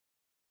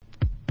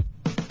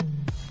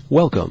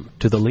Welcome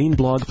to the Lean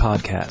Blog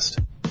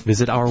Podcast.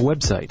 Visit our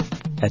website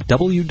at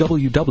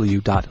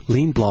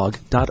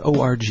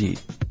www.leanblog.org.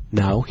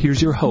 Now,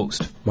 here's your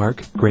host,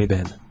 Mark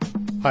Graban.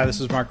 Hi, this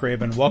is Mark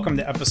Graban. Welcome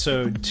to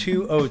episode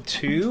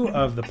 202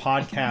 of the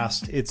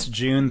podcast. It's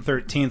June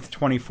 13th,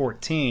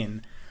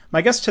 2014.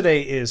 My guest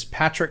today is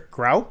Patrick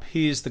Graup.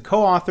 He's the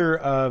co-author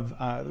of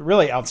a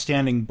really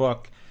outstanding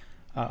book,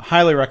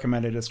 highly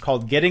recommended. It's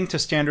called Getting to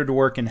Standard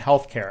Work in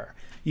Healthcare,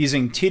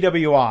 Using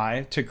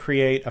TWI to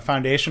Create a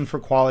Foundation for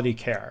Quality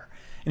Care.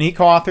 And he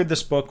co-authored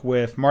this book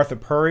with Martha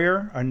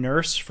Puryear, a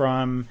nurse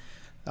from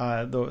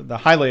the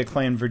highly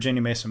acclaimed Virginia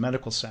Mason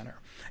Medical Center.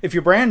 If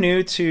you're brand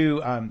new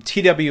to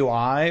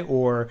TWI,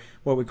 or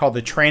what we call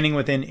the Training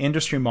Within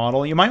Industry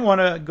model, you might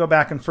want to go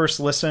back and first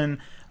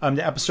listen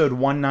to episode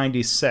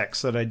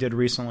 196 that I did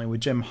recently with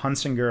Jim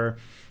Hunsinger,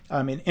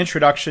 an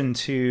introduction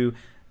to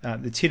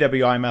the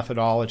TWI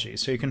methodology.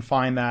 So you can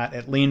find that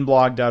at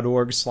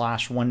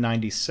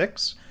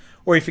leanblog.org/196.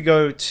 Or if you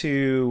go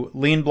to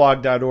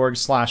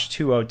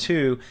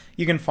leanblog.org/202,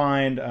 you can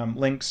find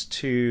links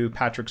to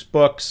Patrick's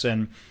books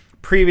and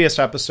previous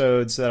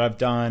episodes that I've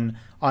done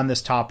on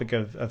this topic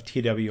of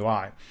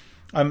TWI.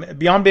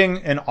 Beyond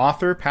being an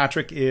author,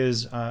 Patrick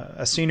is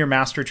a senior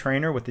master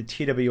trainer with the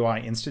TWI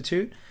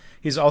Institute.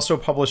 He's also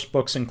published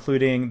books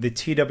including the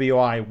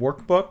TWI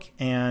Workbook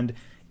and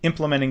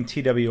Implementing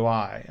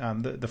TWI.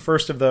 The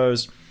first of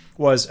those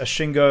was a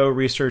Shingo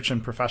Research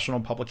and Professional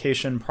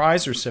Publication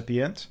Prize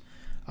recipient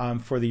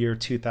for the year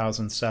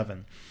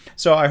 2007.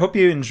 So I hope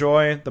you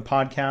enjoy the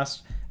podcast,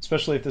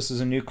 especially if this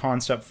is a new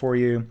concept for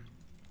you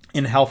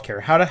in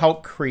healthcare, how to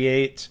help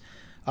create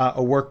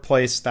a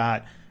workplace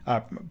that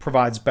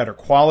provides better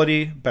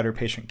quality, better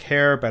patient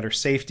care, better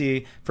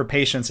safety for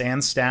patients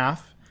and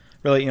staff.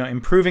 Really,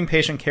 improving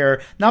patient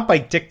care, not by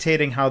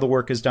dictating how the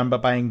work is done,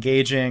 but by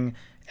engaging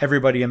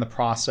everybody in the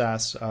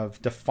process of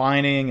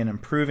defining and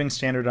improving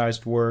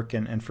standardized work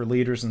and for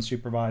leaders and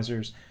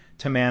supervisors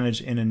to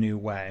manage in a new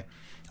way.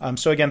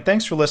 So again,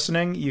 thanks for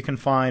listening. You can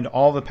find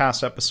all the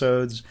past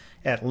episodes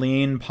at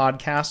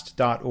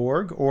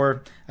leanpodcast.org,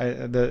 or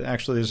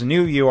actually there's a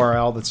new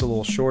URL that's a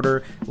little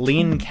shorter,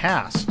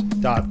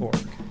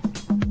 leancast.org.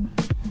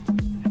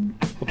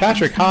 Well,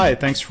 Patrick, hi.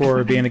 Thanks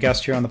for being a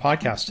guest here on the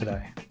podcast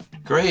today.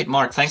 Great,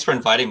 Mark. Thanks for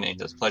inviting me.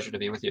 It's a pleasure to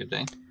be with you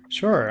today.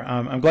 Sure.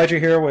 I'm glad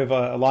you're here. We have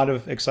a lot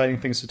of exciting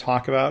things to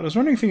talk about. I was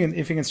wondering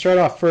if you can start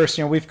off first.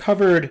 We've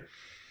covered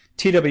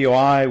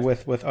TWI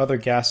with other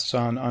guests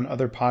on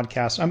other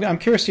podcasts. I'm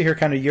curious to hear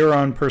kind of your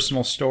own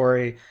personal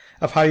story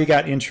of how you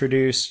got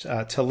introduced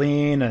to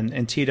Lean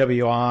and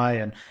TWI,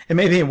 and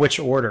maybe in which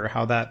order,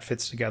 how that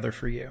fits together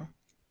for you.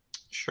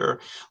 Sure.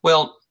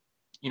 Well,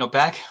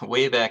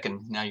 way back,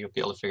 and now you'll be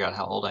able to figure out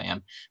how old I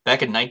am.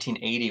 Back in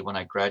 1980, when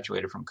I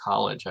graduated from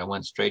college, I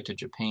went straight to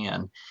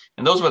Japan.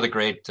 And those were the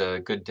great,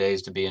 good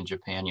days to be in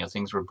Japan.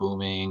 Things were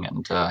booming,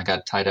 and I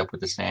got tied up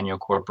with the Sanyo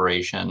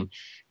Corporation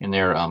in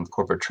their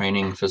corporate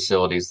training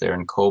facilities there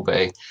in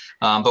Kobe.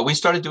 But we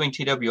started doing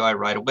TWI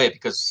right away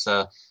because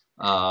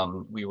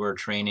we were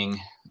training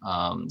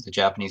the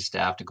Japanese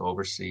staff to go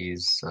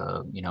overseas.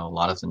 A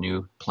lot of the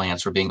new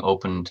plants were being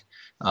opened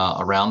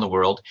around the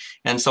world.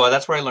 And so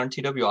that's where I learned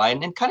TWI,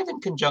 and kind of in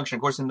conjunction.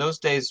 Of course, in those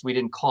days, we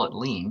didn't call it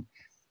Lean.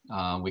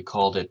 We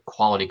called it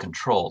quality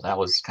control. That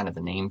was kind of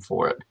the name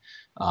for it.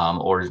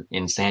 Or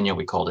in Sanyo,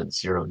 we called it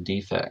zero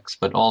defects.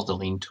 But all the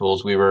Lean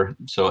tools,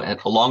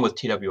 along with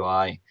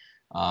TWI,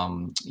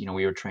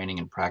 we were training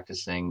and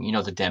practicing,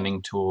 the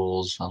Deming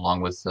tools,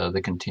 along with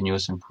the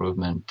continuous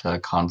improvement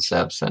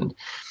concepts. And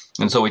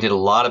so we did a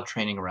lot of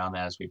training around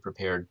that as we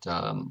prepared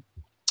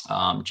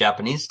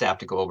Japanese staff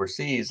to go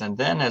overseas. And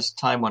then as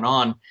time went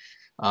on,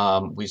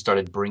 we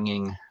started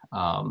bringing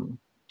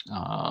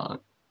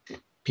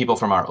people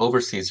from our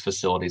overseas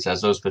facilities. As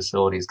those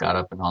facilities got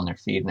up and on their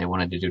feet and they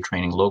wanted to do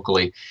training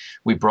locally,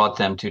 we brought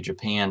them to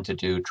Japan to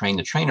do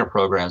train-the-trainer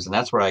programs. And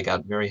that's where I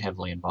got very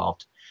heavily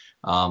involved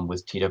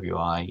with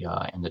TWI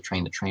and the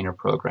train-the-trainer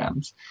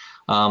programs.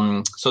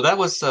 So that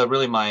was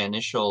really my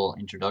initial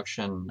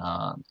introduction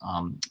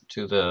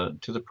to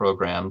the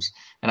programs,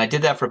 and I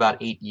did that for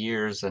about 8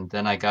 years, and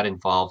then I got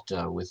involved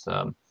with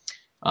some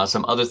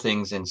other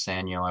things in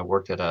Sanyo. I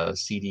worked at a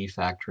CD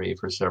factory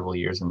for several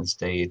years in the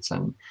States,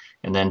 and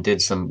then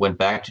went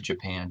back to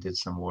Japan, did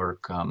some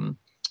work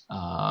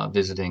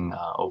visiting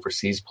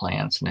overseas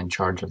plants and in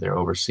charge of their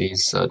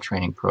overseas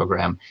training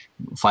program,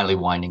 finally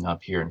winding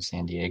up here in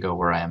San Diego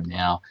where I am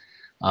now.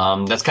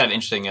 That's kind of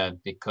interesting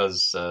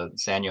because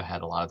Sanyo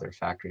had a lot of their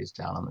factories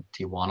down on the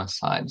Tijuana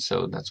side.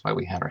 So that's why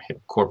we had our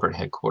corporate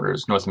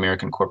headquarters, North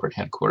American corporate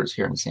headquarters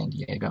here in San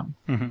Diego.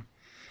 Mm-hmm.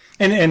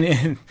 And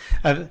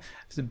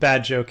it's a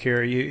bad joke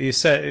here. You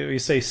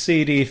say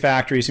CD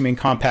factories, you mean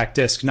compact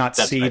disc, not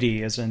that's CD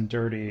right. As in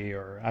dirty.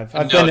 Or I've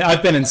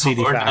been in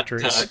CD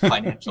factories. Not,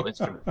 financial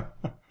instrument.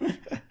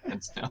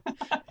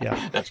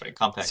 Yeah, That's right.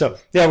 Compact. So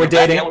yeah, we're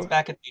dating. That was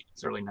back in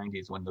the early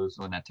 '90s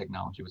when that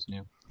technology was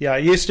new. Yeah,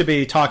 it used to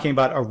be talking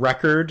about a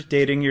record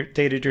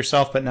dated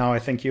yourself, but now I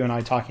think you and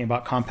I talking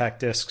about compact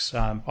discs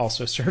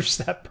also serves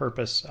that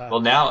purpose.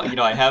 Well, now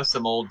I have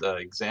some old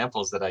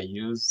examples that I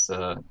use.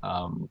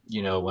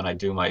 When I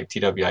do my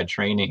TWI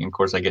training. Of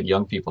course, I get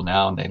young people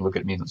now, and they look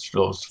at me and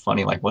it's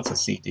funny, like, "What's a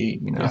CD?"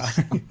 Yeah.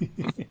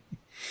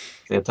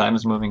 The time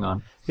is moving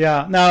on.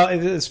 Yeah.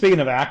 Now, speaking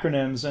of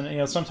acronyms,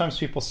 and sometimes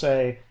people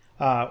say,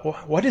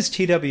 "What is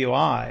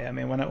TWI?" I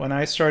mean, when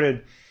I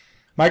started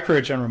my career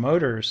at General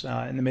Motors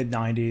in the mid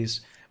 '90s,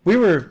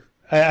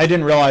 I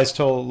didn't realize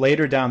till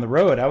later down the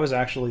road I was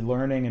actually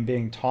learning and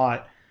being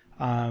taught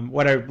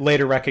what I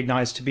later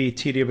recognized to be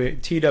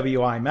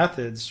TWI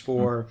methods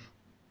for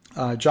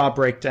job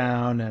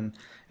breakdown and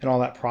all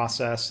that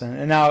process.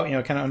 And now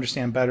kind of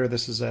understand better.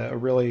 This is a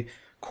really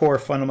core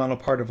fundamental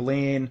part of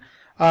Lean.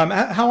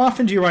 How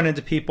often do you run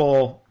into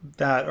people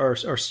that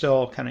are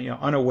still kind of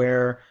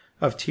unaware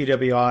of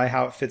TWI,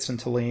 how it fits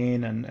into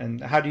Lean,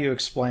 and how do you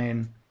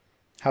explain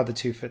how the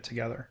two fit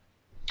together?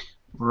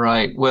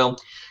 Right. Well,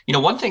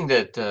 one thing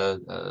that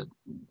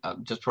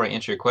just before I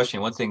answer your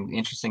question, one thing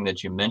interesting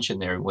that you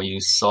mentioned there, where you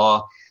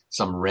saw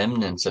some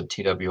remnants of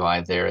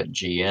TWI there at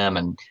GM,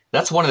 and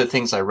that's one of the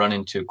things I run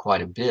into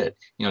quite a bit.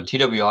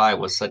 TWI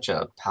was such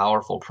a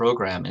powerful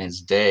program in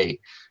its day,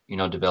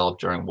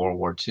 developed during World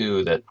War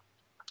II that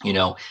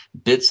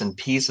bits and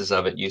pieces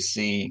of it you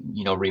see,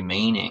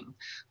 remaining.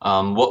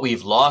 What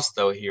we've lost,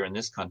 though, here in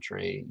this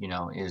country,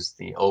 is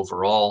the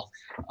overall,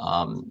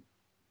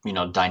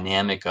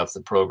 dynamic of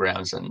the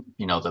programs and,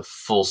 the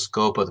full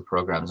scope of the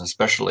programs,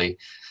 especially,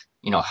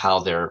 how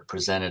they're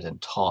presented and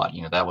taught.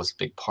 That was a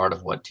big part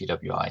of what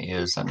TWI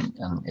is and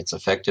its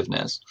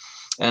effectiveness.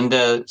 And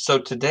so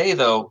today,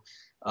 though,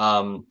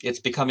 it's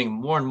becoming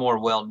more and more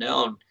well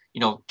known.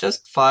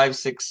 Just 5,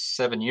 6,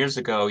 7 years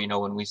ago,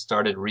 when we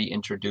started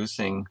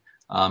reintroducing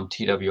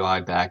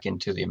TWI back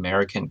into the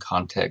American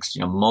context,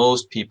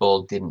 most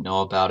people didn't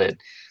know about it.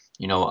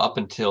 Up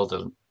until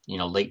the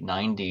late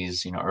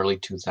 '90s, early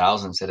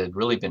 2000s, it had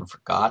really been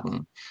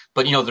forgotten.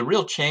 But the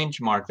real change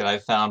mark that I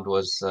found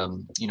was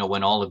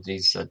when all of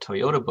these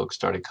Toyota books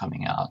started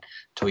coming out.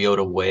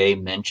 Toyota Way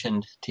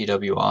mentioned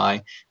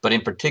TWI, but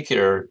in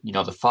particular,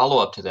 the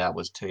follow-up to that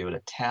was Toyota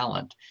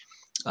Talent.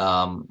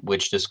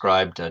 Which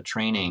described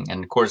training.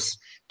 And of course,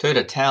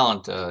 Toyota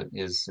Talent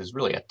is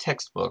really a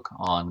textbook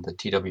on the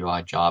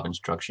TWI job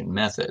instruction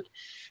method.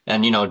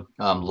 And,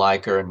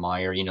 Leiker and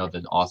Meyer,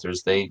 the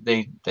authors, they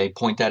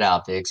point that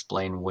out. They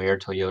explain where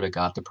Toyota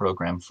got the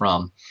program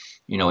from,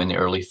 in the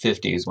early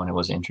 50s when it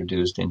was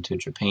introduced into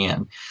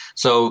Japan.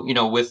 So,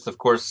 with, of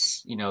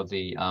course,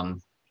 the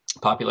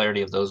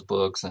popularity of those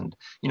books and,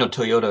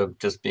 Toyota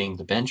just being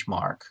the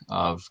benchmark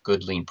of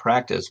good lean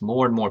practice,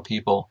 more and more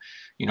people,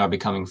 are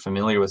becoming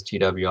familiar with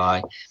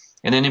TWI.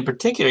 And then in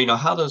particular,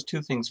 how those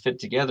two things fit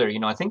together,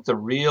 I think the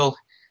real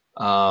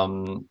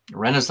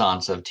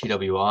renaissance of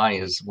TWI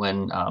is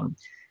when,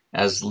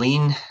 as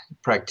lean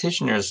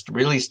practitioners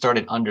really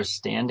started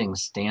understanding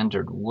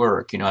standard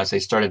work, as they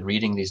started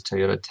reading these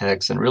Toyota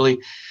texts. And really,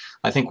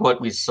 I think what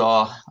we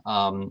saw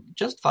in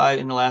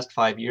the last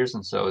 5 years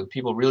and so,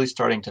 people really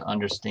starting to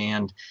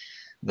understand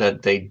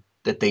that they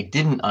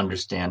didn't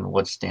understand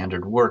what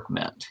standard work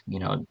meant.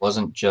 It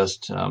wasn't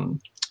just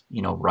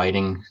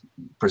writing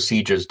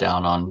procedures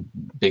down on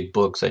big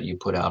books that you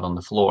put out on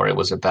the floor. It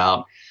was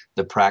about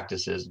the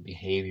practices,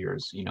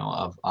 behaviors,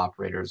 of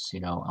operators,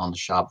 on the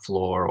shop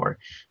floor or,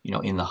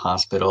 in the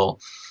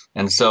hospital.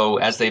 And so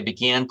as they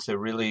began to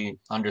really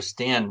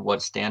understand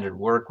what standard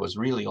work was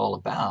really all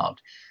about,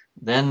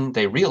 then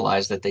they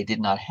realized that they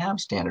did not have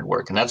standard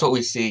work. And that's what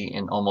we see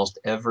in almost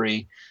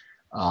every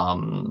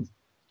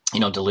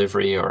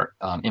delivery or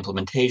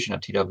implementation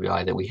of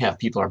TWI that we have.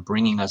 People are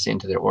bringing us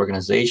into their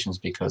organizations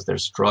because they're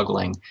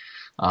struggling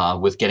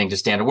with getting to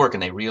standard work,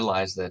 and they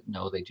realize that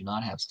no, they do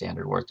not have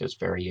standard work. There's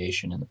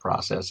variation in the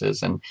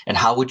processes, and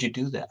how would you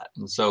do that?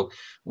 And so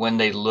when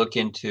they look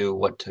into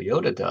what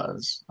Toyota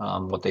does,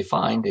 what they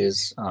find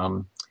is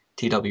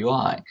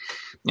TWI.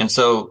 And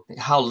so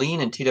how lean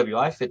and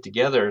TWI fit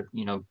together,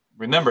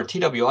 remember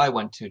TWI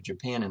went to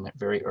Japan in the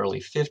very early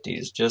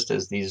 50s, just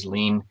as these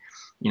lean,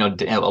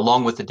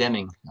 along with the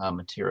Deming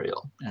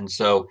material. And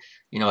so,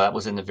 that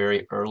was in the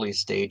very early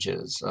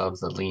stages of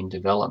the lean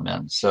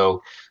development.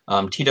 So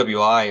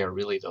TWI are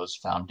really those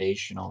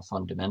foundational,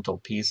 fundamental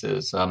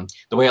pieces.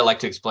 The way I like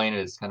to explain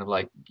it is kind of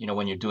like,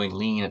 when you're doing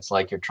lean, it's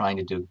like you're trying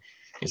to do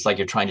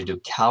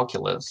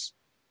calculus,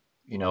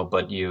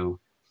 but you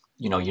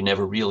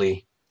never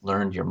really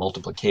learned your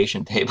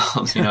multiplication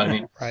tables, you know what I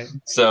mean? Right.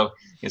 So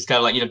it's kind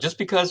of like, just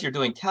because you're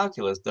doing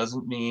calculus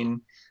doesn't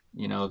mean,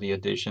 the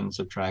addition,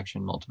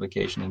 subtraction,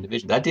 multiplication, and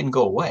division. That didn't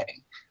go away.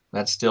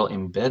 That's still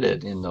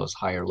embedded in those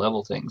higher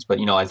level things. But,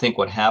 I think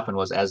what happened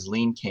was as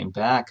lean came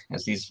back,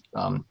 as these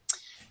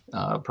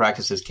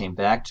practices came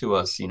back to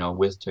us,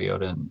 with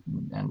Toyota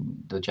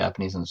and the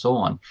Japanese and so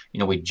on,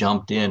 we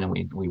jumped in and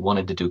we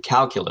wanted to do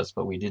calculus,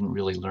 but we didn't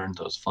really learn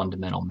those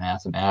fundamental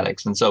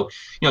mathematics. And so,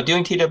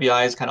 doing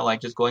TWI is kind of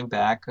like just going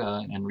back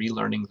and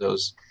relearning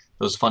those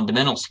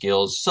fundamental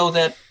skills so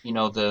that,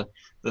 the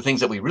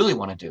things that we really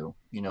want to do,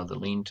 the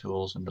lean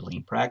tools and the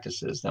lean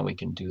practices, that we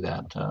can do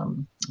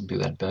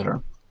that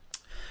better.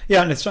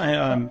 Yeah, and it's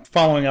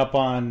following up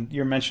on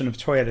your mention of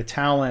Toyota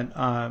Talent.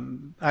 I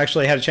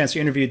actually had a chance to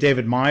interview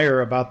David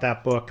Meyer about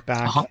that book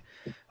back,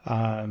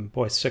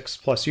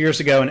 6+ years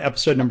ago in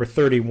episode number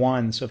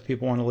 31. So if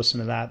people want to listen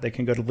to that, they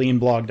can go to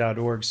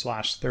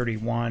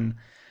leanblog.org/31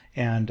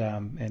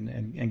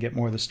 and get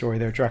more of the story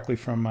there directly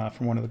from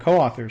one of the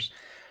co-authors.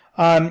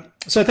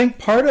 So I think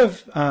part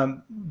of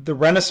the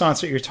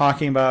renaissance that you're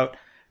talking about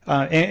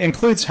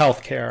includes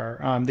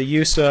healthcare, the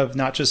use of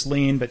not just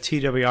lean but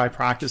TWI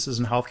practices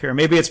in healthcare.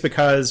 Maybe it's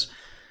because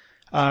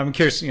I'm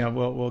curious.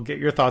 We'll get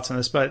your thoughts on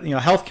this, but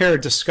healthcare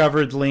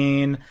discovered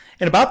lean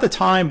in about the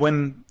time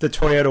when the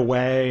Toyota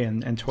Way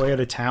and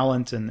Toyota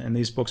Talent and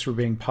these books were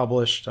being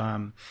published,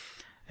 and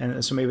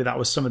so maybe that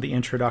was some of the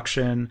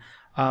introduction.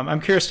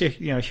 I'm curious to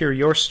hear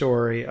your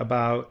story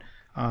about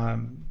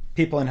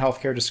people in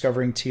healthcare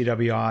discovering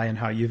TWI and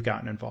how you've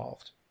gotten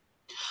involved.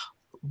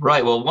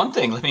 Right. Well, one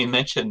thing, let me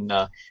mention,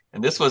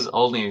 and this was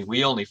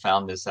we only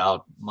found this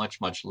out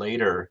much, much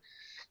later,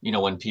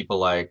 when people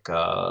like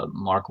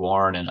Mark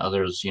Warren and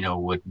others,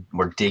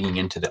 were digging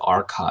into the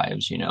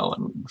archives,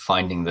 and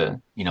finding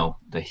the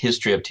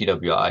history of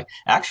TWI.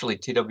 Actually,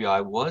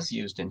 TWI was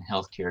used in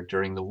healthcare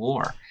during the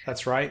war.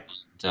 That's right.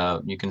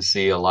 You can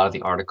see a lot of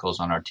the articles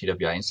on our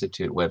TWI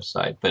Institute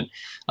website, but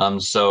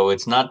so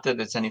it's not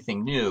that it's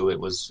anything new. It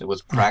was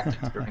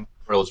practiced during,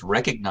 or it was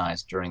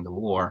recognized during the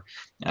war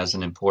as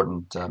an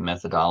important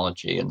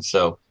methodology, and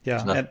so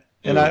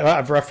and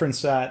I've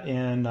referenced that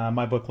in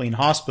my book Lean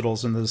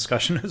Hospitals in the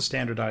discussion of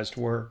standardized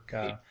work.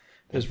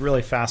 There's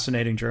really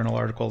fascinating journal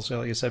articles,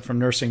 like you said, from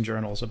nursing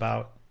journals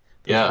about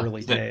those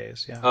early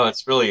days. Yeah. Oh,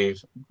 it's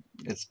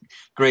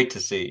great to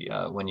see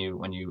when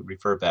you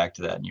refer back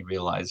to that and you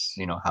realize,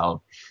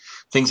 how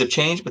things have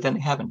changed, but then they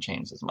haven't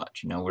changed as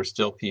much. We're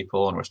still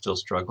people and we're still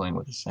struggling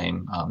with the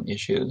same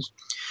issues.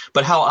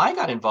 But how I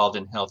got involved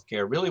in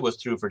healthcare really was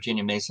through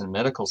Virginia Mason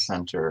Medical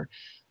Center.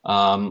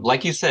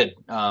 Like you said,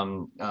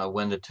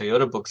 when the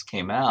Toyota books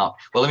came out,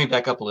 well, let me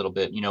back up a little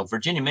bit.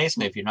 Virginia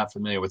Mason, if you're not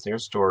familiar with their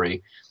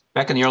story,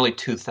 back in the early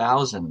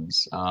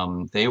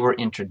 2000s, they were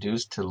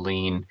introduced to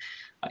lean.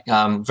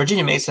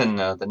 Virginia Mason,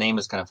 the name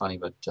is kind of funny,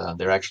 but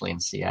they're actually in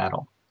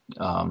Seattle,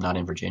 not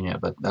in Virginia.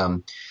 But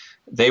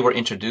they were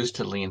introduced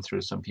to lean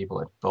through some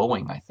people at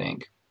Boeing, I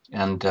think,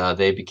 and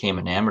they became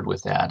enamored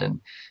with that.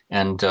 And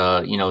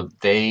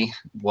they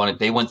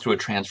went through a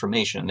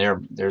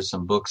transformation. There's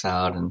some books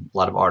out and a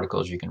lot of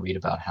articles you can read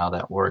about how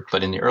that worked.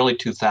 But in the early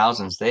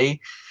 2000s, they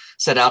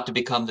set out to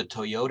become the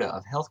Toyota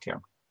of healthcare,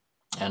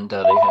 and they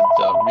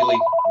had really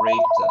great.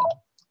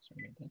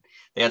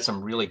 They had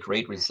some really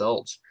great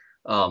results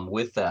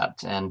with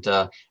that. And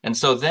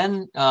so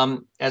then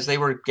as they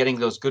were getting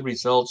those good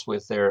results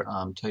with their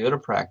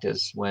Toyota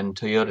practice, when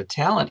Toyota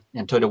Talent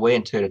and Toyota Way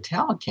and Toyota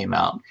Talent came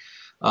out,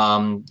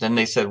 then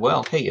they said,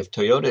 well, hey, if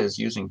Toyota is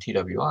using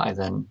TWI,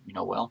 then,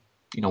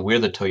 we're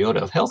the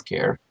Toyota of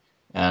healthcare,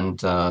 and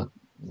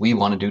we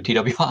want to do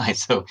TWI.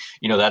 So,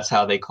 that's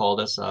how they called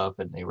us up,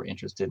 and they were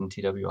interested in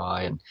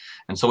TWI.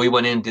 And so we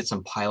went in and did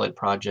some pilot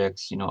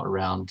projects,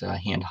 around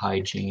hand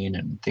hygiene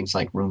and things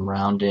like room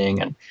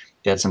rounding, and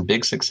they had some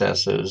big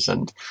successes,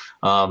 and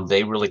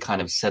they really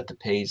kind of set the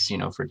pace,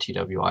 for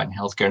TWI in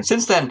healthcare. And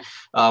since then,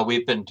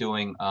 we've been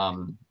doing,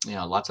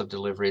 lots of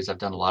deliveries. I've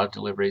done a lot of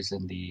deliveries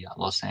in the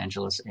Los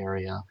Angeles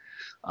area,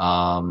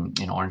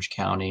 in Orange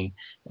County,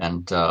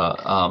 and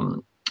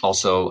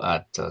also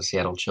at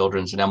Seattle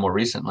Children's. And now more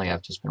recently,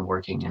 I've just been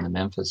working in the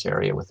Memphis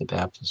area with the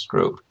Baptist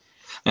group.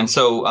 And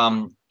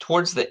so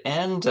towards the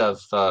end of,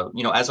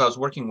 as I was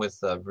working with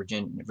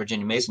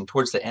Virginia Mason,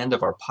 towards the end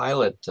of our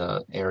pilot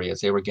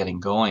areas, they were getting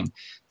going.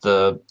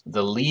 The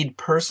lead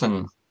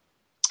person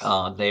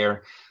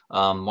there,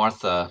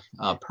 Martha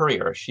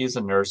Purrier, she's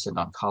a nurse in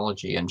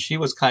oncology, and she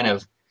was kind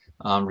of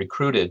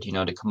recruited,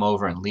 to come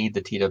over and lead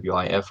the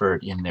TWI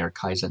effort in their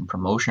Kaizen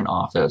promotion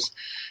office,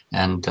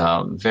 and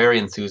very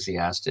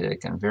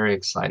enthusiastic and very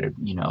excited,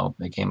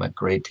 became a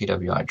great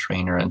TWI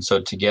trainer. And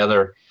so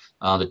together,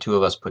 the two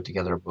of us put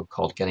together a book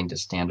called Getting to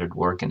Standard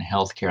Work in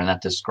Healthcare, and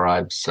that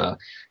describes, the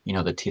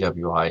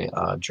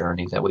TWI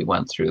journey that we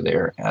went through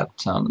there at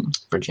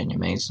Virginia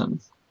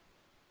Mason.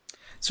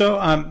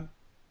 So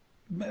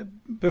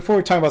before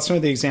we talk about some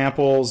of the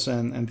examples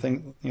and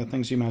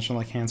things you mentioned,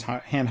 like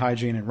hand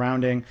hygiene and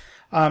rounding,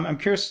 I'm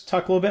curious to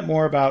talk a little bit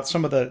more about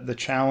some of the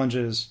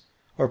challenges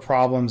or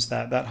problems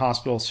that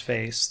hospitals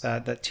face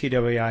that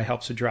TWI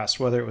helps address,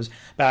 whether it was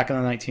back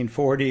in the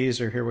 1940s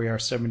or here we are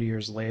 70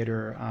 years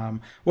later.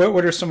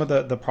 What are some of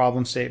the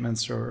problem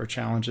statements or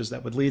challenges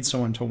that would lead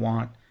someone to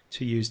want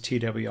to use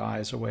TWI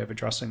as a way of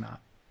addressing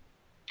that?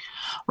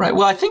 Right.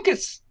 Well, I think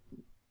it's,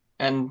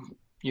 and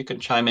you can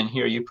chime in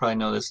here. You probably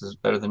know this is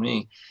better than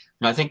me.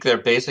 I think they're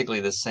basically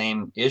the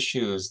same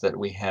issues that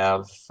we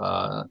have,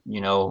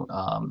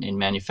 in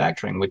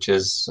manufacturing, which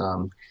is,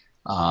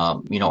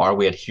 are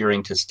we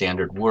adhering to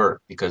standard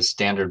work? Because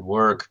standard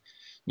work,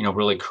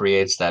 really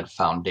creates that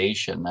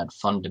foundation, that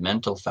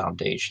fundamental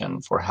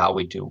foundation for how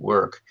we do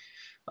work,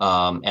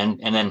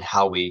 and then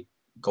how we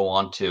go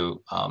on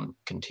to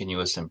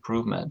continuous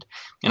improvement.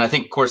 And I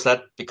think, of course,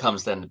 that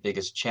becomes then the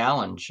biggest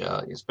challenge,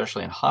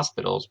 especially in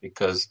hospitals,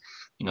 because,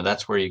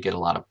 that's where you get a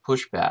lot of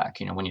pushback.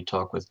 When you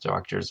talk with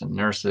doctors and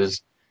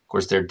nurses, of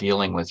course, they're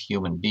dealing with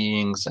human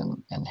beings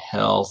and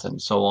health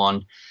and so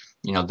on.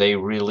 They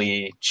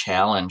really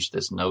challenge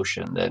this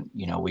notion that,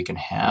 we can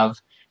have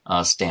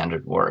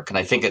standard work. And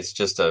I think it's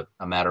just a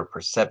matter of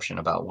perception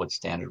about what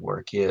standard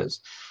work is.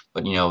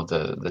 But,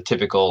 the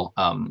typical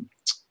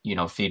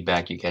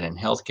feedback you get in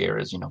healthcare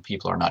is,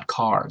 people are not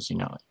cars,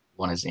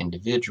 one is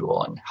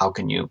individual, and how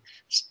can you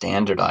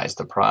standardize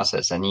the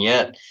process? And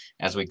yet,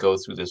 as we go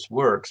through this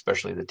work,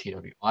 especially the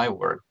TWI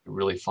work, we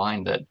really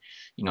find that,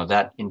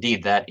 that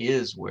indeed, that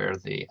is where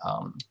the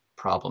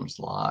problems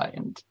lie.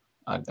 And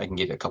I can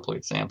give you a couple of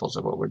examples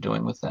of what we're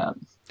doing with that.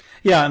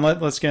 Yeah, and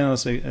let's get into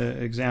those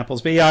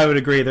examples. But yeah, I would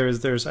agree.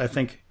 There's I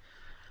think,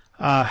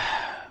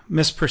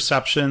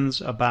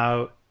 misperceptions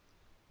about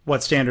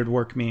what standard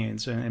work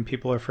means, and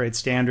people are afraid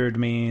standard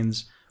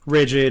means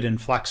rigid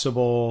and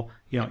flexible,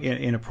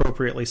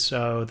 inappropriately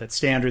so, that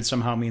standard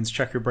somehow means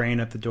check your brain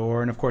at the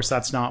door. And of course,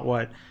 that's not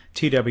what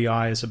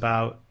TWI is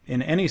about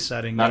in any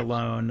setting, let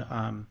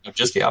alone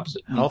just the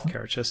opposite.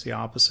 Healthcare. It's just the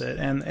opposite.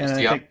 And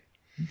I think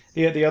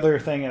the other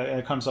thing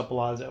that comes up a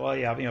lot is that, well,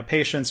 yeah,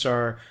 patients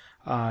are,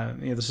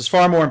 this is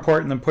far more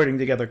important than putting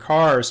together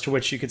cars, to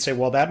which you could say,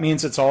 well, that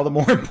means it's all the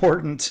more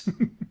important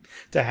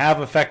to have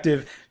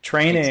effective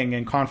training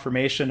and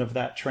confirmation of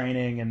that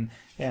training, and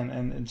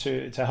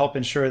to help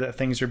ensure that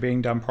things are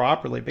being done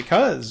properly,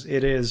 because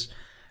it is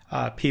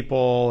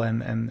people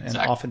and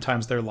exactly.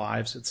 Oftentimes their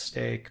lives at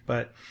stake.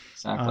 But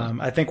exactly.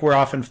 I think we're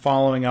often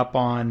following up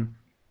on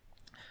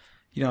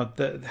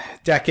the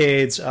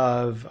decades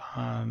of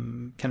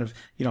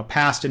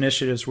past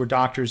initiatives where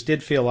doctors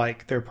did feel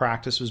like their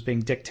practice was being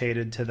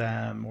dictated to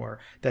them, or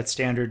that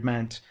standard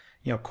meant,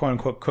 quote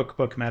unquote,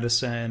 cookbook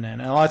medicine.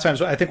 And a lot of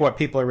times I think what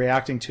people are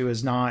reacting to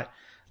is not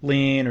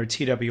lean or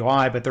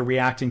TWI, but they're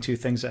reacting to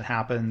things that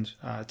happened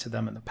to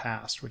them in the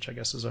past, which I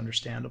guess is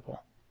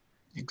understandable.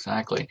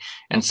 Exactly.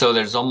 And so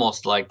there's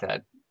almost like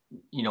that,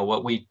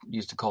 what we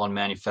used to call in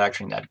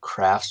manufacturing, that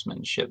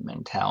craftsmanship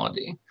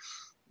mentality,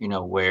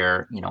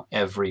 where,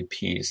 every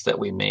piece that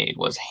we made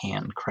was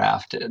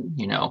handcrafted,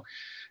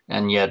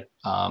 and yet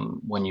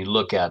when you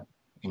look at,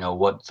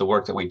 what the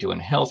work that we do in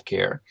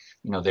healthcare,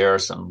 there are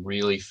some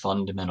really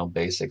fundamental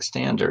basic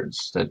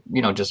standards that,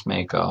 just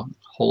make a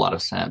whole lot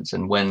of sense.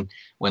 And when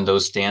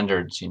those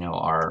standards,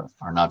 are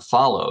not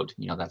followed,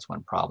 that's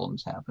when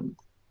problems happen.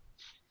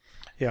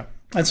 Yeah.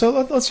 And so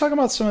let's talk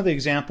about some of the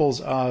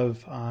examples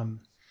of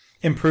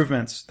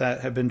improvements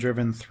that have been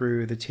driven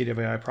through the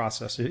TWI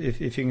process.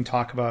 If you can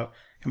talk about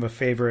kind of a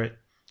favorite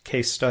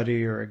case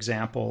study or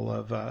example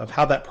of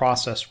how that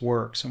process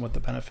works and what the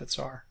benefits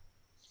are.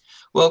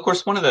 Well, of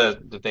course, one of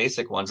the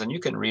basic ones, and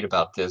you can read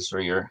about this, or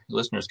your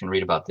listeners can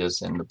read about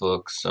this in the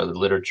books or the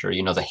literature,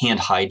 the hand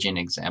hygiene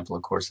example,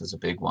 of course, is a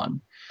big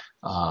one.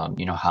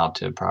 How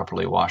to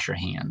properly wash your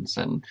hands.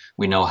 And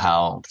we know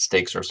how the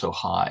stakes are so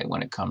high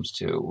when it comes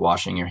to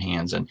washing your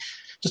hands. And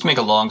just to make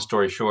a long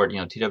story short,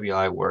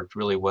 TWI worked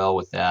really well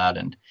with that.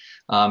 And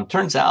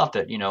turns out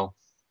that,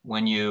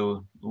 when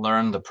you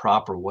learn the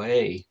proper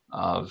way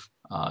of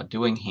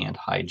doing hand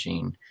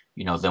hygiene,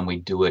 then we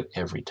do it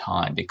every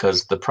time,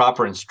 because the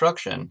proper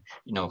instruction,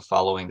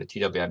 following the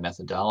TWI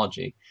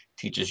methodology,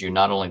 teaches you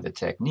not only the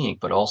technique,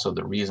 but also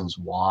the reasons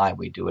why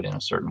we do it in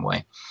a certain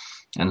way.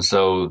 And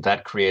so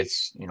that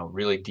creates,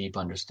 really deep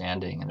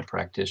understanding in the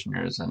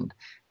practitioners, and,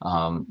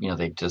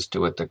 they just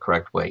do it the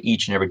correct way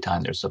each and every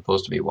time they're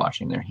supposed to be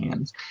washing their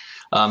hands.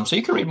 So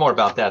you can read more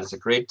about that. It's a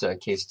great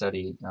case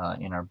study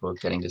in our book,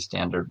 Getting to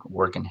Standard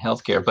Work in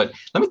Healthcare. But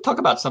let me talk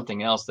about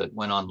something else that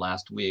went on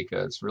last week.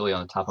 It's really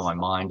on the top of my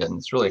mind, and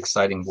it's really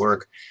exciting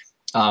work.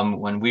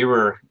 When we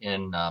were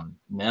in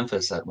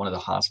Memphis at one of the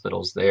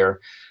hospitals there,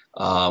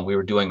 we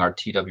were doing our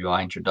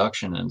TWI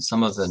introduction, and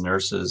some of the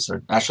nurses,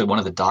 or actually one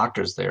of the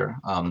doctors there,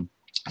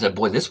 said,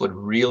 boy, this would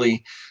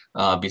really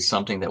be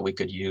something that we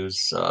could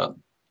use,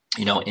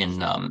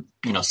 in,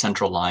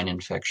 central line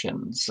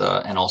infections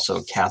and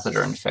also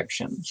catheter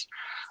infections.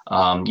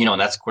 And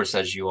that's, of course,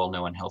 as you all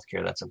know, in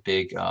healthcare, that's a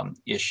big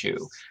issue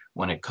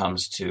when it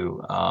comes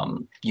to,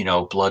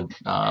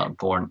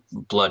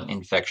 blood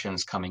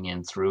infections coming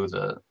in through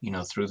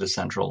the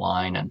central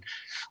line, and,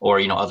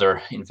 or,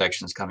 other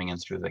infections coming in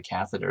through the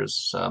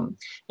catheters.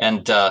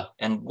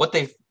 And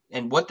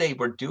what they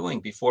were doing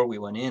before we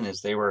went in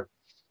is they were,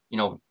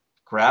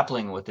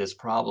 grappling with this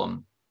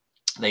problem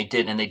they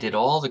did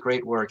all the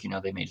great work.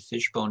 They made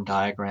fishbone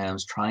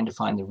diagrams trying to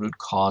find the root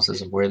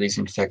causes of where these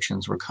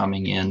infections were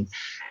coming in.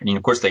 And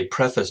of course, they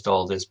prefaced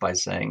all this by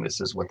saying this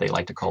is what they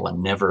like to call a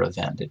never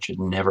event. It should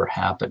never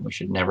happen. We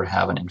should never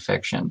have an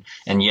infection.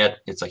 And yet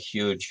it's a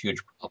huge, huge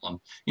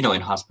problem,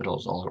 in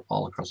hospitals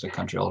all across the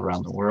country, all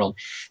around the world.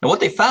 And what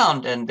they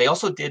found, and they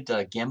also did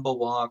Gemba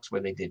walks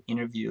where they did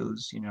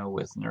interviews,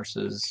 with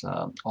nurses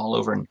all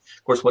over. And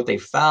of course, what they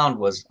found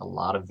was a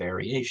lot of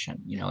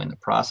variation, in the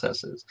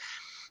processes.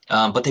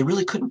 But they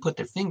really couldn't put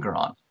their finger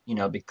on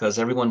it, because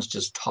everyone's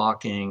just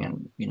talking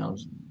and,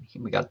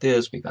 we got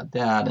this, we got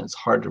that, and it's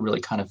hard to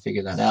really kind of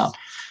figure that out.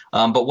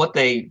 But what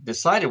they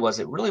decided was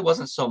it really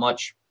wasn't so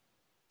much,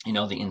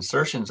 the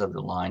insertions of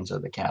the lines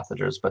of the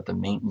catheters, but the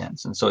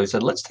maintenance. And so they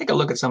said, let's take a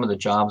look at some of the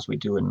jobs we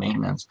do in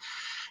maintenance.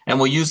 And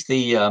we'll use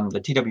the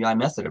TWI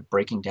method of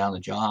breaking down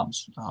the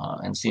jobs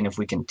and seeing if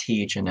we can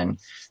teach and then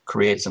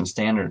create some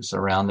standards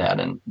around that.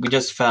 And we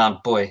just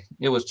found, boy,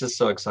 it was just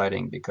so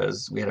exciting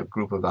because we had a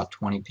group of about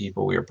 20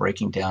 people. We were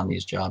breaking down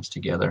these jobs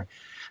together,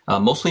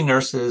 mostly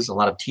nurses, a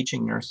lot of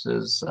teaching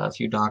nurses, a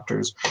few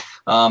doctors.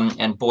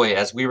 And boy,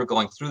 as we were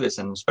going through this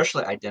and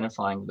especially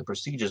identifying the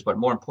procedures, but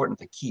more important,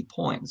 the key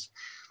points,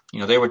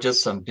 there were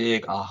just some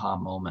big aha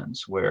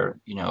moments where,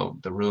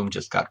 the room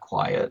just got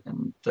quiet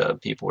and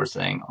people were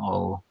saying,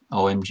 oh,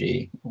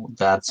 OMG,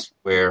 that's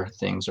where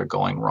things are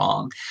going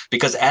wrong.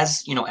 Because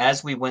as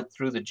we went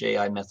through the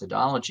JI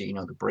methodology,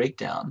 the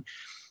breakdown,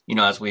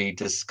 as we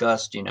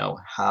discussed,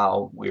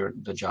 how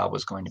the job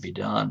was going to be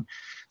done,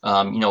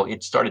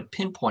 it started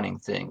pinpointing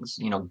things,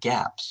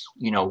 gaps,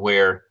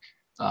 where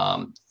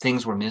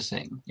things were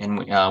missing,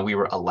 and we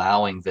were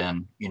allowing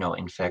then,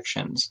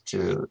 infections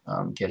to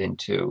get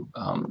into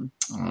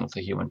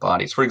the human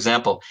bodies. For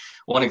example,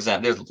 one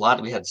example, there's a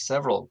lot. We had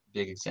several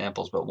big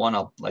examples, but one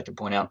I'd like to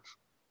point out.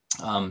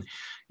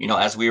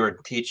 As we were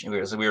teaching,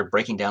 as we were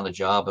breaking down the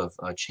job of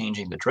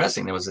changing the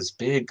dressing, there was this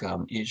big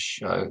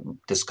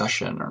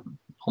discussion, or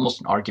almost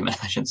an argument,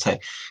 I should say,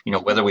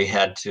 whether we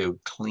had to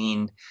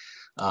clean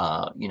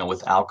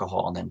with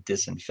alcohol and then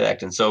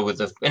disinfect. And so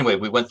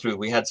we went through,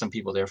 we had some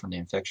people there from the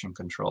infection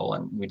control,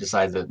 and we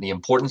decided that the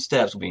important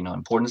steps would be,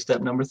 important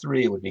step number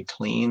 3 would be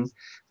clean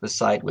the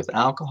site with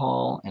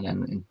alcohol. And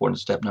then important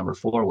step number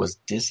 4 was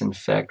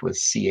disinfect with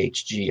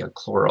CHG, a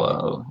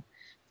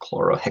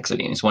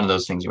chlorhexidine. It's one of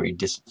those things where you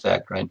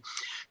disinfect, right?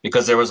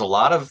 Because there was a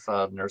lot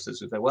of nurses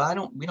who said,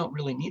 well, we don't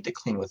really need to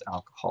clean with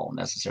alcohol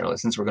necessarily,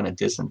 since we're going to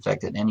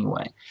disinfect it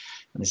anyway.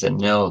 And they said,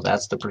 no,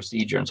 that's the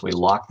procedure. And so we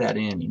locked that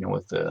in,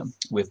 with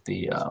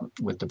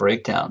the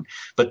breakdown.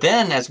 But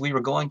then as we were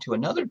going to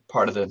another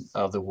part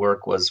of the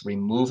work was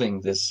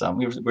removing this,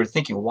 we were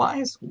thinking,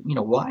 why is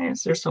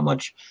there so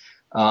much,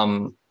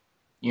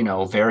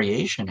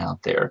 variation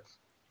out there?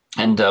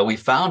 And we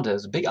found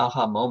as a big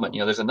aha moment,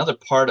 there's another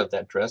part of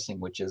that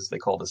dressing, which is, they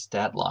call the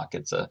stat lock.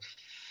 It's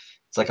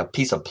like a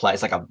piece of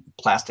it's like a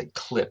plastic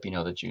clip,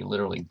 that you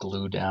literally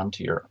glue down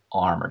to your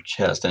arm or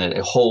chest, and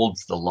it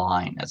holds the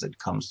line as it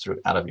comes through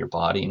out of your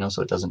body,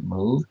 so it doesn't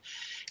move.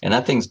 And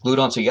that thing's glued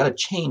on, so you got to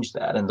change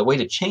that. And the way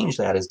to change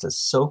that is to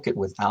soak it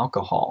with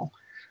alcohol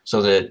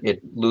so that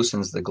it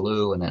loosens the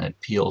glue and then it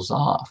peels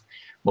off.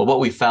 Well, what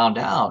we found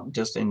out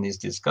just in these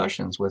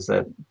discussions was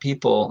that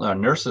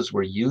nurses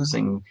were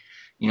using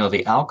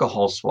the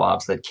alcohol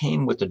swabs that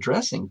came with the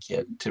dressing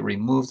kit to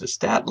remove the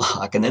stat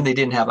lock, and then they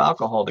didn't have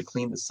alcohol to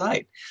clean the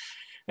site.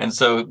 And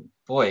so,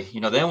 boy,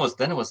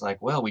 then it was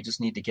like, well, we just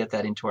need to get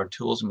that into our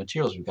tools and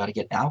materials. We've got to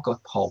get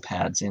alcohol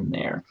pads in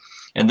there.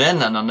 And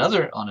then on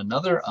another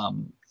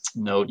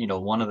note,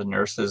 one of the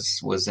nurses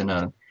was in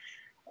a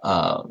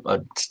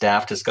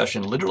staff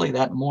discussion literally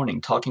that morning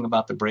talking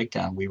about the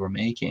breakdown we were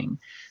making.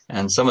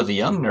 And some of the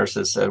young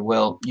nurses said,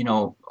 well,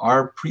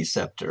 our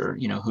preceptor,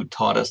 who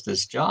taught us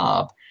this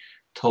job,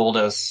 told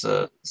us,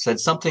 said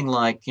something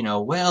like,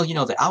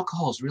 the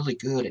alcohol is really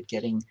good at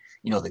getting,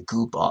 the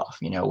goop off,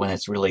 when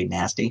it's really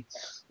nasty.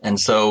 And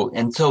so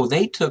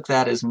they took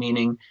that as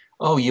meaning,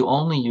 oh, you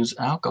only use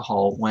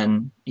alcohol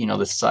when,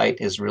 the site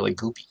is really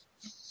goopy.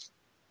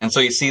 And so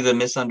you see the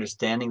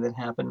misunderstanding that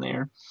happened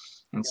there.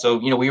 And so,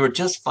 we were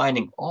just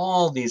finding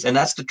all these, and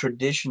that's the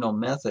traditional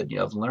method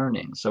of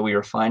learning. So we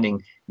were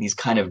finding these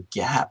kind of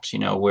gaps,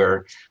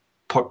 where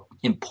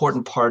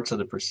important parts of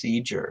the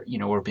procedure,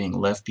 were being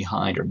left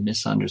behind or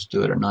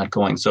misunderstood or not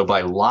going. So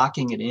by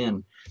locking it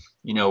in,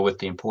 with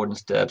the important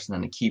steps and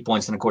then the key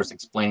points, and of course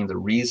explaining the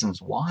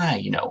reasons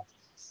why,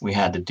 we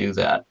had to do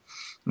that.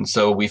 And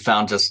so we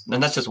found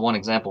and that's just one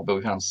example, but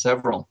we found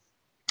several,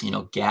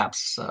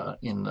 gaps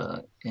in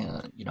the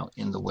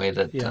way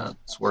that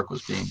this work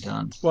was being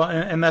done. Well,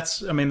 and that's,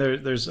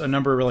 there's a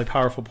number of really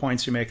powerful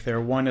points you make there.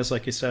 One is,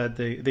 like you said,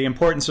 the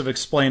importance of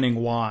explaining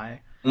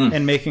why.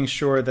 And making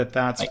sure that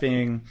that's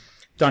being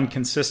done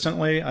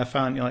consistently. I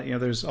found,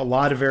 there's a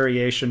lot of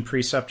variation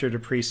preceptor to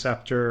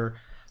preceptor.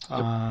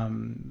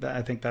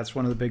 I think that's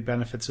one of the big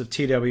benefits of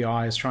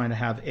TWI is trying to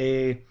have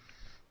a,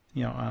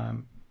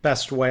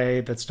 best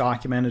way that's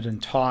documented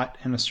and taught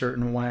in a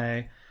certain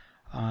way.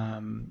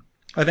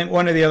 I think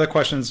one of the other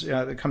questions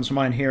that comes to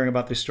mind hearing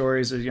about these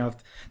stories is, if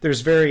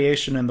there's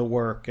variation in the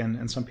work,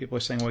 and some people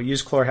are saying, well,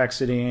 use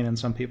chlorhexidine, and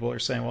some people are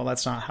saying, well,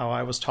 that's not how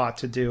I was taught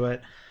to do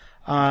it.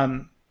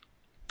 Have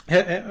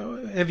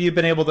you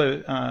been able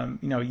to,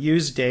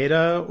 use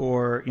data,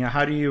 or,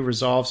 how do you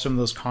resolve some of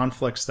those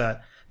conflicts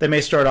that they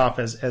may start off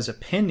as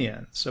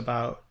opinions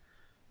about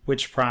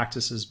which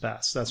practice is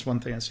best? That's one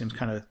thing that seems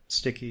kind of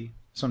sticky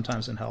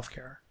sometimes in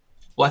healthcare.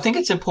 Well, I think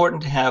it's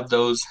important to have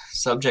those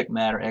subject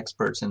matter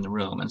experts in the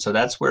room. And so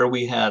that's where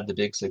we had the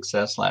big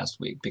success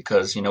last week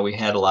because, we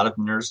had a lot of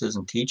nurses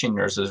and teaching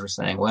nurses were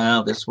saying,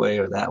 well, this way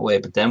or that way.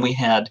 But then we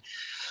had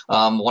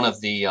one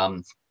of the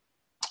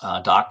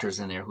doctors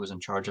in there who was in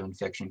charge of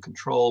infection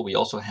control. We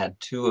also had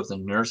two of the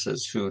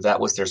nurses who that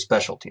was their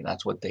specialty.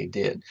 That's what they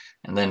did.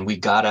 And then we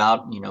got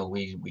out,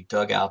 we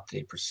dug out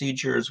the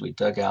procedures, we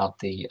dug out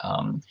the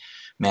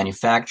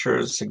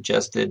manufacturers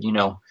suggested,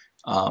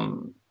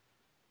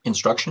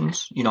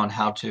 instructions, on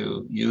how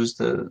to use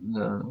the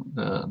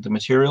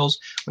materials.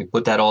 We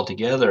put that all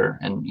together,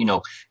 and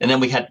and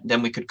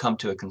then we could come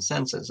to a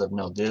consensus of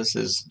no, this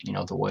is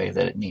the way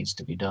that it needs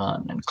to be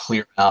done, and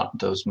clear out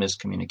those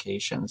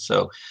miscommunications.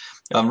 So,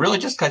 really,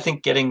 just I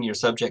think getting your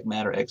subject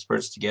matter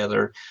experts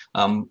together.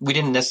 We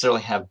didn't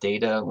necessarily have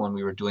data when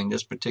we were doing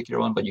this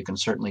particular one, but you can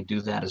certainly do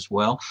that as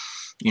well.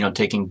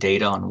 Taking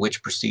data on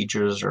which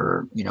procedures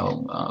are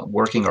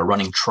working or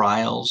running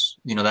trials.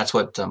 That's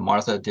what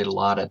Martha did a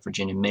lot at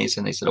Virginia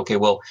Mason. They said, okay,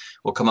 well,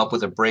 we'll come up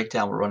with a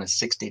breakdown. We'll run a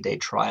 60-day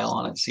trial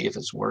on it, see if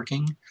it's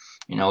working.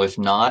 If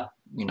not,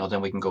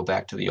 then we can go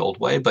back to the old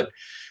way. But,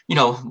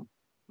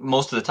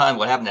 most of the time,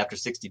 what happened after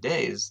 60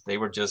 days, they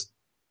were just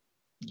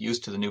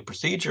used to the new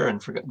procedure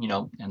and forgot,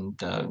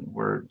 and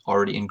were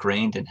already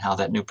ingrained in how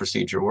that new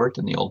procedure worked,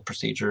 and the old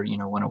procedure,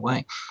 went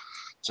away.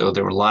 So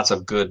there were lots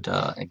of good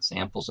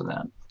examples of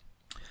that.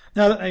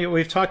 Now,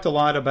 we've talked a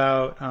lot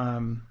about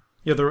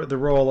the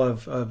role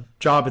of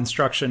job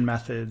instruction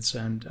methods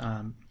and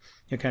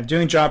kind of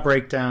doing job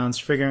breakdowns,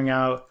 figuring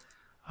out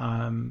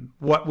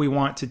what we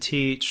want to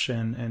teach,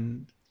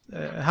 and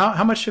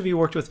how much have you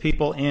worked with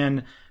people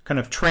in kind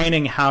of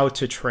training how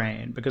to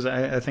train? Because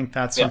I think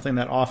that's something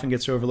that often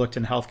gets overlooked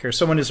in healthcare.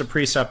 Someone is a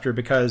preceptor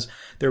because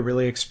they're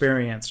really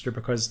experienced or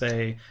because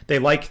they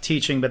like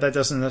teaching, but that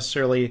doesn't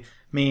necessarily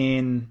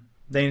mean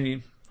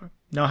they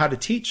know how to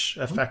teach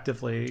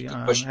effectively.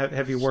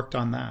 Have you worked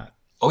on that?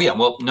 Oh, yeah.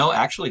 Well, no,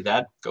 actually,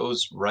 that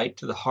goes right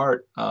to the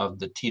heart of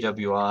the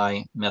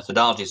TWI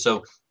methodology.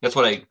 So that's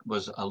what I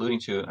was alluding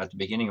to at the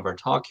beginning of our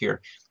talk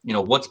here.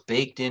 What's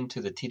baked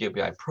into the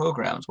TWI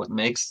programs, what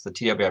makes the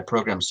TWI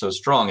programs so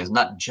strong is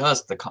not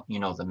just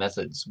the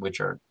methods,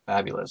 which are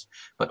fabulous,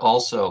 but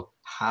also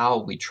how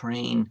we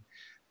train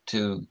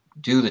to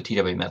do the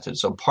TWI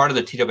methods. So part of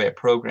the TWI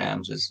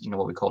programs is,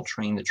 what we call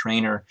train the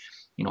trainer.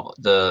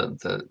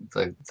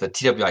 The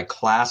TWI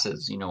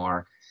classes,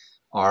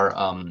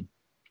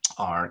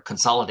 are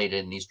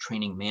consolidated in these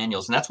training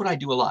manuals. And that's what I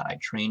do a lot. I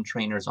train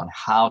trainers on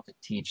how to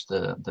teach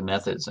the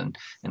methods, and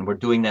we're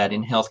doing that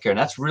in healthcare. And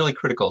that's really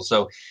critical.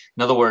 So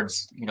in other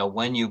words,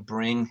 when you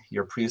bring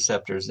your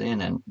preceptors in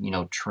and,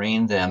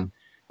 train them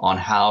on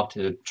how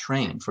to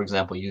train, for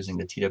example, using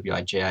the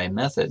TWI-JI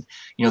method,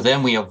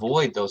 then we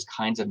avoid those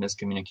kinds of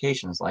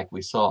miscommunications like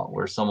we saw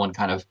where someone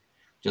kind of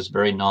just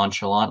very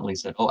nonchalantly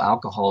said, oh,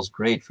 alcohol is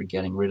great for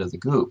getting rid of the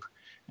goop.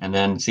 And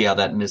then see how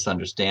that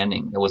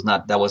misunderstanding, that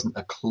wasn't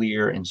a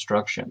clear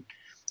instruction.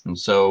 And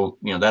so,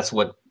 that's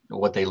what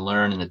they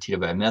learn in the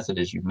TWI method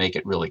is you make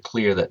it really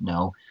clear that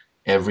no,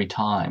 every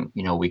time,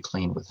 we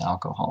clean with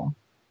alcohol.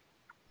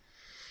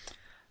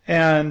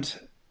 And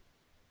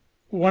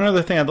one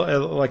other thing I'd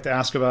like to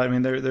ask about,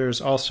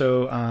 there's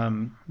also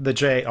the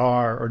JR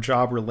or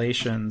job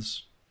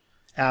relations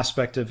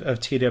aspect of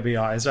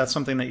TWI. Is that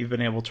something that you've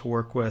been able to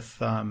work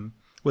with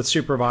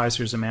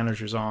supervisors and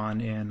managers on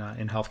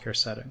in healthcare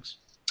settings?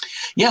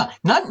 Yeah,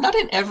 not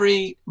in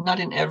every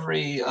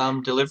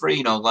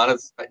delivery. A lot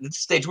of at this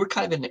stage we're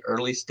kind of in the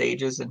early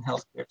stages in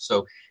healthcare,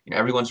 so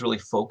everyone's really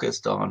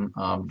focused on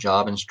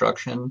job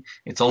instruction.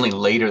 It's only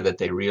later that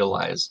they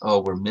realize,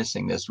 oh, we're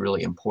missing this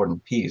really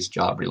important piece,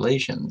 job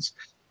relations,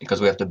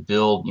 because we have to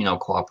build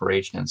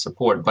cooperation and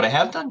support. But I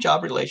have done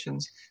job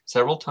relations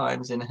several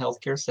times in a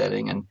healthcare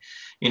setting, and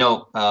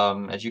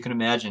as you can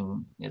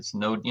imagine, it's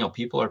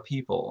people are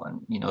people,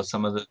 and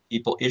some of the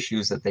people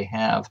issues that they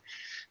have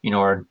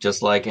are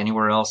just like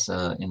anywhere else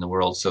in the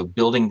world. So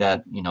building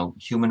that,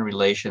 human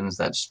relations,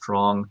 that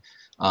strong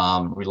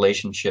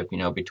relationship,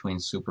 between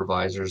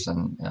supervisors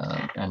and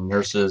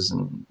nurses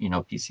and,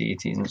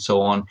 PCETs and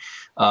so on,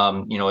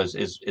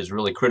 is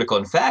really critical.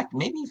 In fact,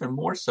 maybe even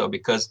more so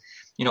because,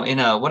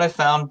 what I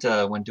found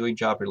when doing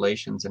job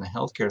relations in a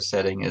healthcare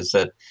setting is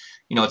that,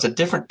 it's a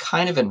different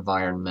kind of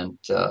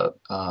environment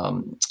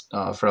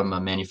from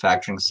a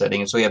manufacturing setting.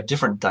 And so you have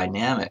different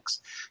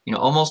dynamics,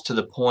 almost to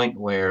the point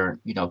where,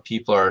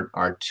 people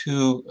are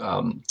too,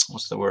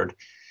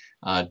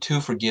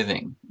 too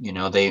forgiving.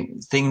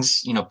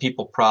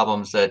 People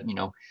problems that,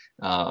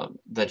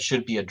 that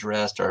should be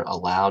addressed are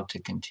allowed to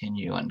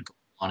continue and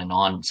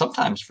on,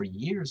 sometimes for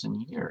years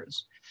and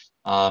years.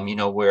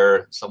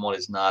 where someone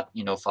is not,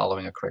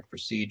 following a correct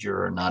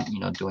procedure or not,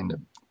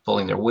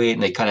 pulling their weight,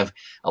 and they kind of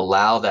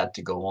allow that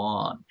to go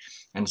on.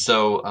 And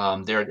so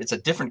it's a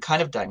different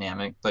kind of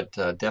dynamic, but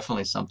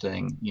definitely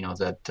something,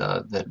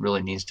 that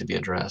really needs to be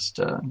addressed,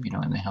 in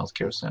the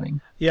healthcare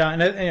setting. Yeah,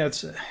 and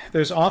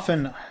there's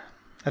often,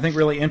 I think,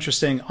 really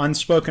interesting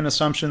unspoken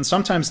assumptions.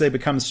 Sometimes they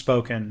become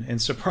spoken in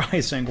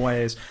surprising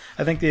ways.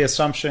 I think the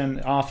assumption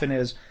often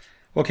is,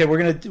 okay,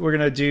 we're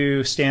gonna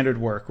do standard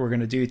work. We're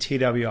gonna do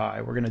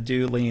TWI. We're gonna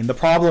do lean. The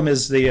problem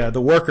is the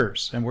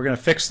workers, and we're gonna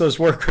fix those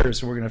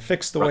workers. And we're gonna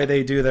fix the way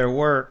they do their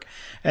work.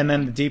 And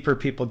then the deeper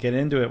people get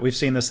into it, we've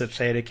seen this at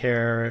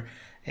ThedaCare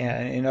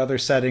and in other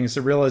settings.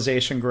 The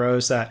realization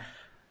grows that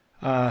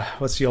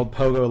what's the old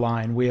Pogo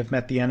line? We have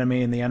met the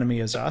enemy, and the enemy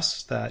is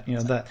us. That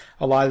that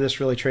a lot of this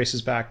really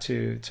traces back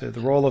to the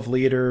role of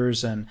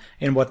leaders and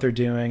in what they're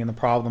doing. And the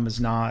problem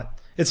is not.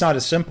 It's not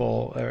as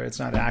simple, or it's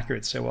not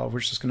accurate to say, well, we're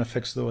just going to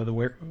fix the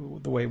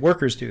way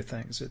workers do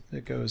things.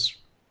 It goes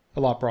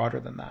a lot broader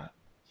than that.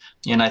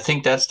 And I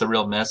think that's the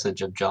real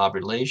message of job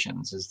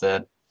relations, is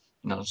that,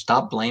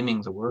 stop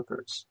blaming the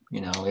workers.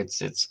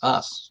 It's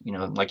us.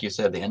 Like you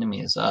said, the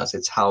enemy is us.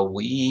 It's how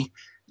we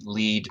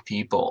lead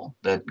people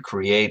that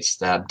creates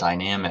that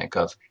dynamic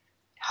of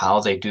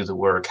how they do the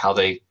work, how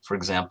they, for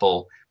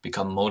example,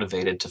 become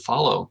motivated to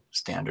follow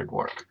standard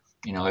work.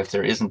 If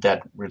there isn't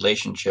that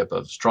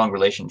strong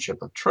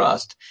relationship of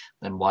trust,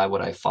 then why would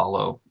I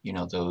follow,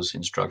 those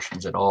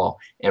instructions at all?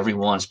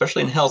 Everyone,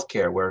 especially in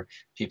healthcare, where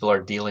people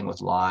are dealing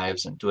with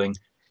lives and doing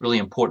really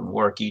important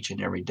work each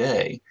and every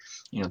day,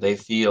 they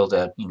feel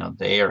that,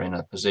 they are in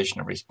a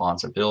position of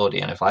responsibility.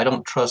 And if I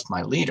don't trust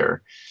my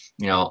leader,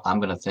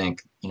 I'm going to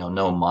think,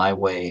 no, my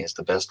way is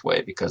the best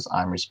way because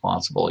I'm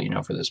responsible,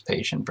 for this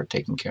patient, for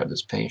taking care of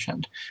this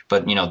patient.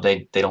 But,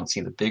 they don't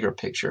see the bigger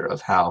picture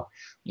of how,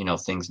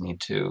 things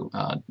need to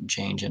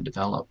change and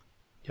develop.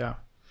 Yeah.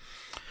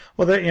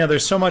 Well,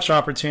 there's so much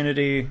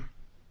opportunity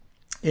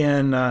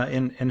in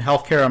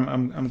healthcare.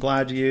 I'm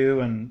glad you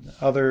and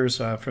others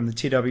from the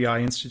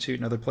TWI Institute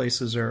and other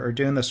places are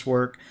doing this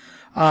work.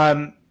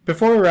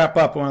 Before we wrap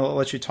up, I want to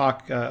let you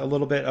talk a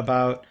little bit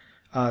about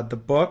the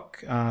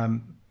book,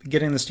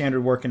 Getting the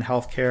Standard Work in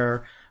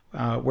Healthcare,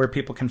 where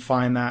people can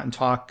find that, and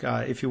talk,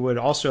 if you would,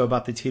 also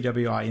about the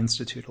TWI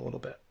Institute a little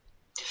bit.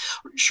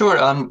 Sure.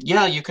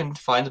 Yeah, you can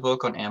find the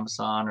book on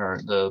Amazon, or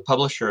the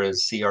publisher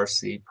is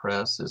CRC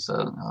Press, is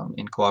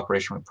in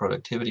cooperation with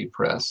Productivity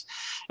Press.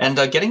 And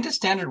Getting to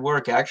Standard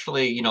Work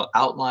actually,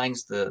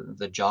 outlines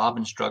the job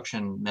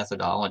instruction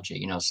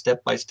methodology,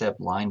 step by step,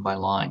 line by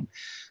line,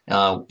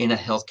 in a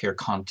healthcare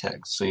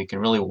context. So you can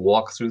really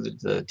walk through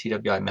the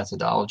TWI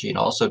methodology. It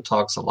also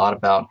talks a lot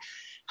about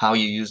how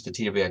you use the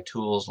TWI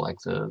tools, like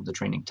the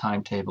training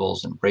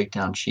timetables and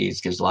breakdown sheets.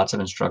 Gives lots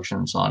of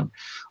instructions on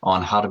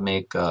how to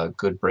make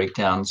good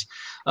breakdowns,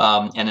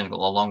 and then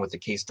along with the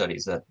case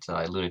studies that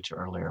I alluded to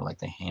earlier, like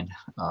the hand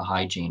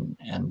hygiene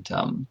and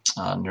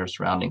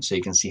nurse rounding, so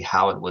you can see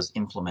how it was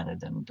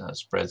implemented and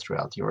spread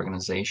throughout the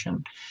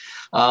organization.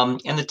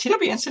 And the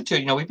TWI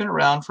Institute, we've been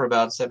around for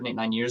about 7, 8,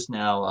 9 years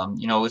now.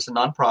 It's a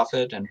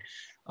nonprofit, and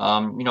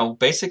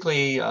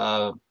basically,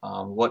 our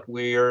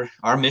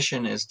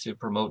mission is to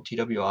promote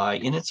TWI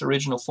in its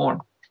original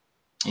form,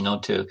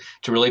 to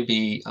really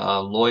be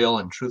loyal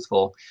and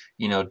truthful,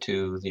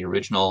 to the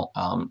original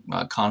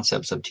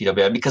concepts of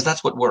TWI, because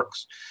that's what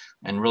works.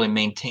 And really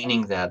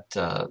maintaining that,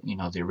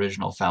 the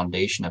original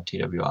foundation of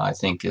TWI, I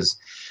think, is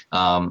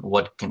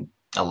what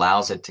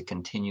allows it to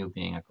continue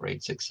being a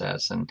great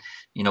success. And,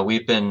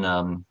 we've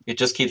been, it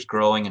just keeps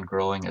growing and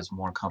growing as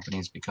more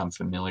companies become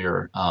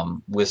familiar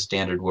with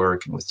standard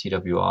work and with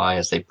TWI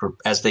as they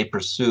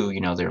pursue,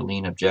 their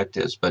lean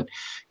objectives. But,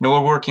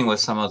 we're working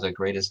with some of the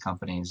greatest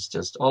companies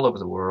just all over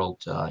the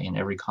world, in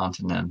every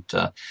continent.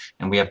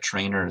 And we have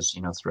trainers,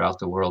 throughout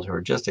the world who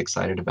are just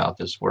excited about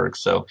this work.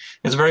 So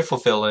it's very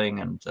fulfilling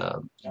and,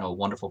 a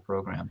wonderful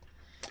program.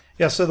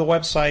 Yeah, so the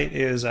website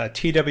is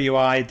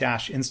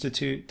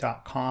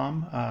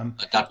twi-institute.com.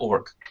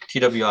 .org.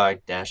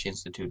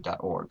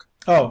 twi-institute.org.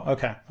 Oh,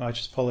 okay. Well, I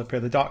just pulled it up here.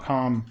 The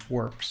 .com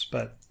works,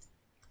 but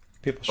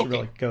people should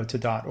really go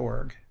to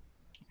 .org.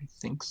 I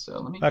think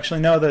so.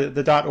 Actually, no,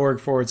 the .org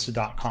forwards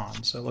to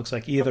 .com, so it looks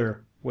like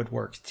either would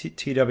work.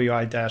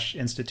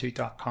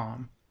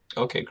 twi-institute.com.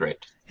 Okay,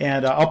 great.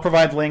 And I'll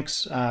provide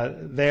links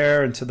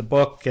there and to the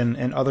book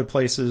and other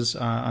places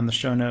on the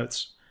show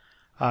notes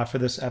for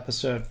this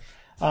episode.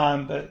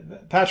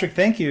 But Patrick,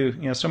 thank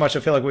you, so much. I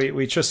feel like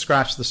we just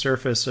scratched the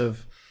surface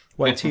of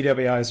what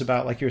TWI is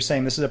about. Like you were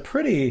saying, this is a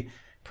pretty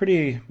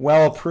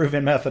well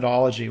proven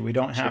methodology. We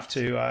don't have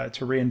to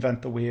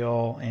reinvent the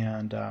wheel,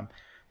 and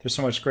there's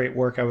so much great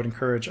work. I would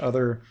encourage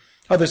others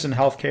in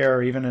healthcare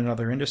or even in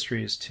other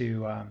industries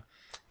to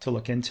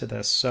look into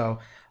this. So,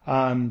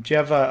 do you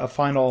have a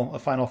final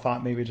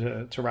thought, maybe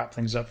to wrap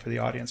things up for the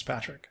audience,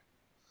 Patrick?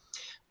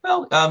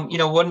 Well,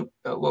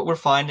 what we're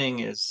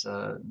finding is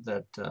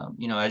that,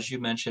 as you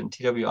mentioned,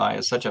 TWI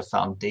is such a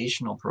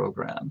foundational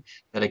program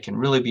that it can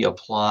really be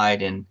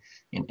applied in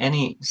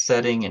any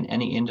setting, in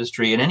any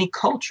industry, in any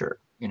culture.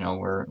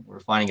 we're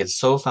finding it's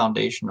so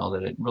foundational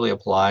that it really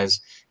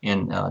applies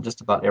in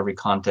just about every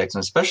context,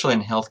 and especially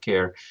in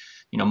healthcare.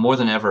 More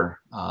than ever,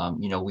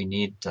 we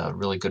need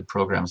really good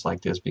programs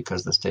like this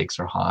because the stakes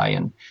are high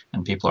and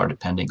people are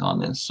depending on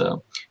this.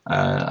 So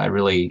I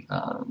really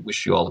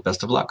wish you all the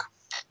best of luck.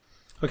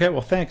 Okay,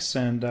 well, thanks,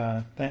 and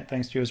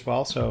thanks to you as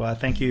well. So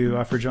thank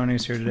you for joining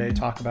us here today to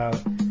talk about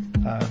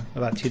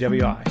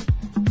TWI.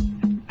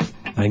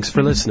 Thanks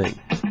for listening.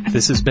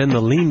 This has been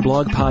the Lean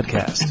Blog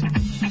Podcast.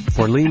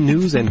 For Lean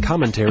news and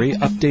commentary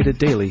updated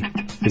daily,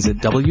 visit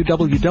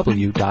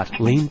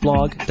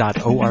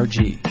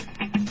www.leanblog.org.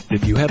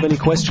 If you have any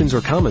questions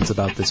or comments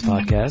about this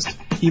podcast,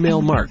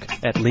 email Mark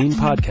at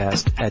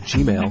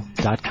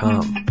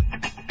leanpodcast@gmail.com.